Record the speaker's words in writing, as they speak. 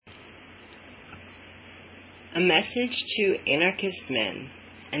A Message to Anarchist Men,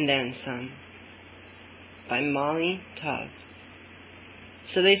 and Then Some, by Molly Taub.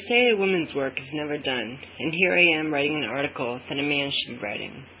 So they say a woman's work is never done, and here I am writing an article that a man should be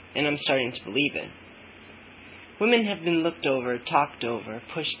writing, and I'm starting to believe it. Women have been looked over, talked over,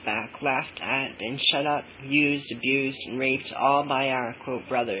 pushed back, laughed at, and shut up, used, abused, and raped, all by our, quote,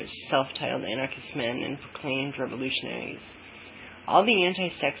 brothers, self-titled anarchist men and proclaimed revolutionaries. All the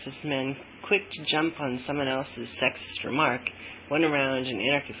anti-sexist men, quick to jump on someone else's sexist remark, went around an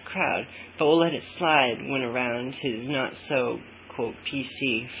anarchist crowd, but will let it slide when around his not-so, quote,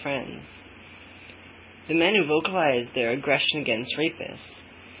 PC friends. The men who vocalize their aggression against rapists,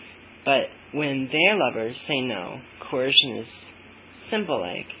 but when their lovers say no, coercion is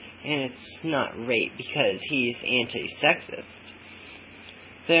symbolic, and it's not rape because he's anti-sexist.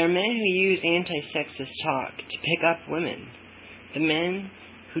 There are men who use anti-sexist talk to pick up women. The men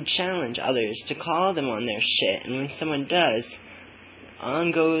who challenge others to call them on their shit, and when someone does,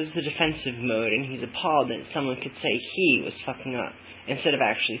 on goes the defensive mode, and he's appalled that someone could say he was fucking up, instead of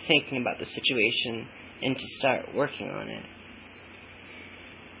actually thinking about the situation and to start working on it.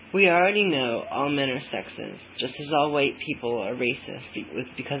 We already know all men are sexist, just as all white people are racist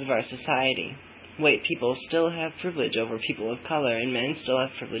because of our society. White people still have privilege over people of color, and men still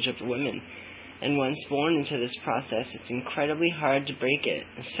have privilege over women. And once born into this process, it's incredibly hard to break it,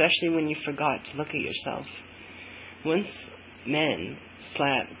 especially when you forgot to look at yourself. Once men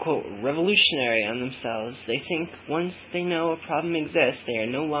slap, quote, revolutionary on themselves, they think once they know a problem exists, they are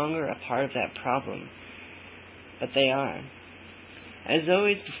no longer a part of that problem. But they are. As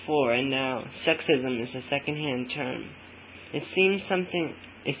always before and now, sexism is a second-hand term. It seems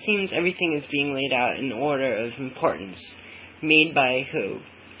everything is being laid out in order of importance. Made by who?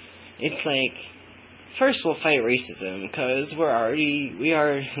 It's like, first we'll fight racism, because we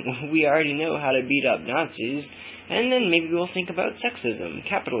already know how to beat up Nazis, and then maybe we'll think about sexism,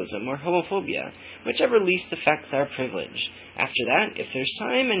 capitalism, or homophobia, whichever least affects our privilege. After that, if there's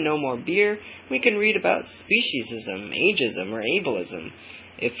time and no more beer, we can read about speciesism, ageism, or ableism.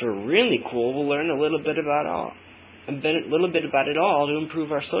 If we're really cool, we'll learn a little bit about it all to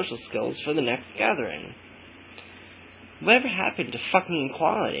improve our social skills for the next gathering. Whatever happened to fucking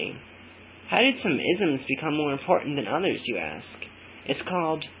equality? How did some isms become more important than others, you ask? It's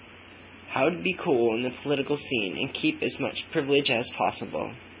called How to Be Cool in the Political Scene and Keep as Much Privilege as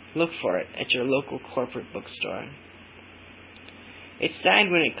Possible. Look for it at your local corporate bookstore. It's sad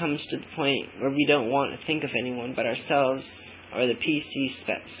when it comes to the point where we don't want to think of anyone but ourselves or the PC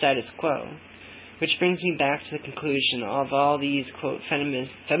status quo, which brings me back to the conclusion of all these, quote,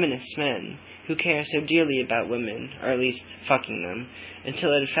 feminist men who care so dearly about women, or at least fucking them,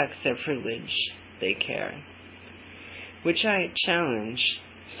 until it affects their privilege, they care. Which I challenge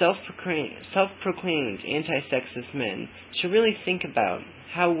self-proclaimed anti-sexist men to really think about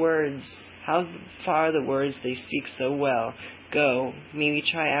how far the words they speak so well go. Maybe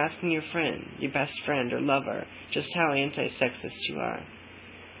try asking your friend, your best friend or lover, just how anti-sexist you are.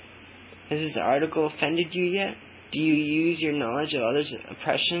 Has this article offended you yet? Do you use your knowledge of others'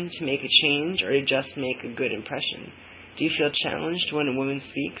 oppression to make a change, or to just make a good impression? Do you feel challenged when a woman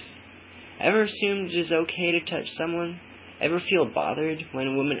speaks? Ever assumed it is okay to touch someone? Ever feel bothered when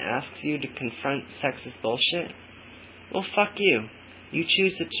a woman asks you to confront sexist bullshit? Well, fuck you. You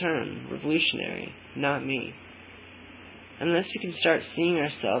choose the term, revolutionary, not me. Unless we can start seeing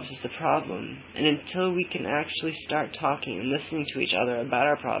ourselves as the problem, and until we can actually start talking and listening to each other about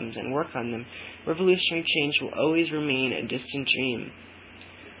our problems and work on them, revolutionary change will always remain a distant dream.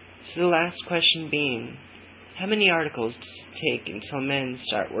 So the last question being, how many articles does it take until men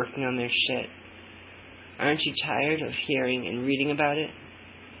start working on their shit? Aren't you tired of hearing and reading about it?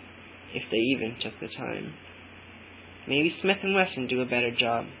 If they even took the time. Maybe Smith & Wesson do a better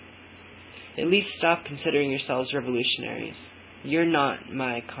job. At least stop considering yourselves revolutionaries. You're not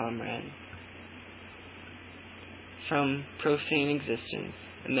my comrade. From Profane Existence,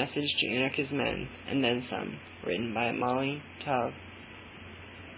 a message to anarchist men, and then some, written by Molly Taub.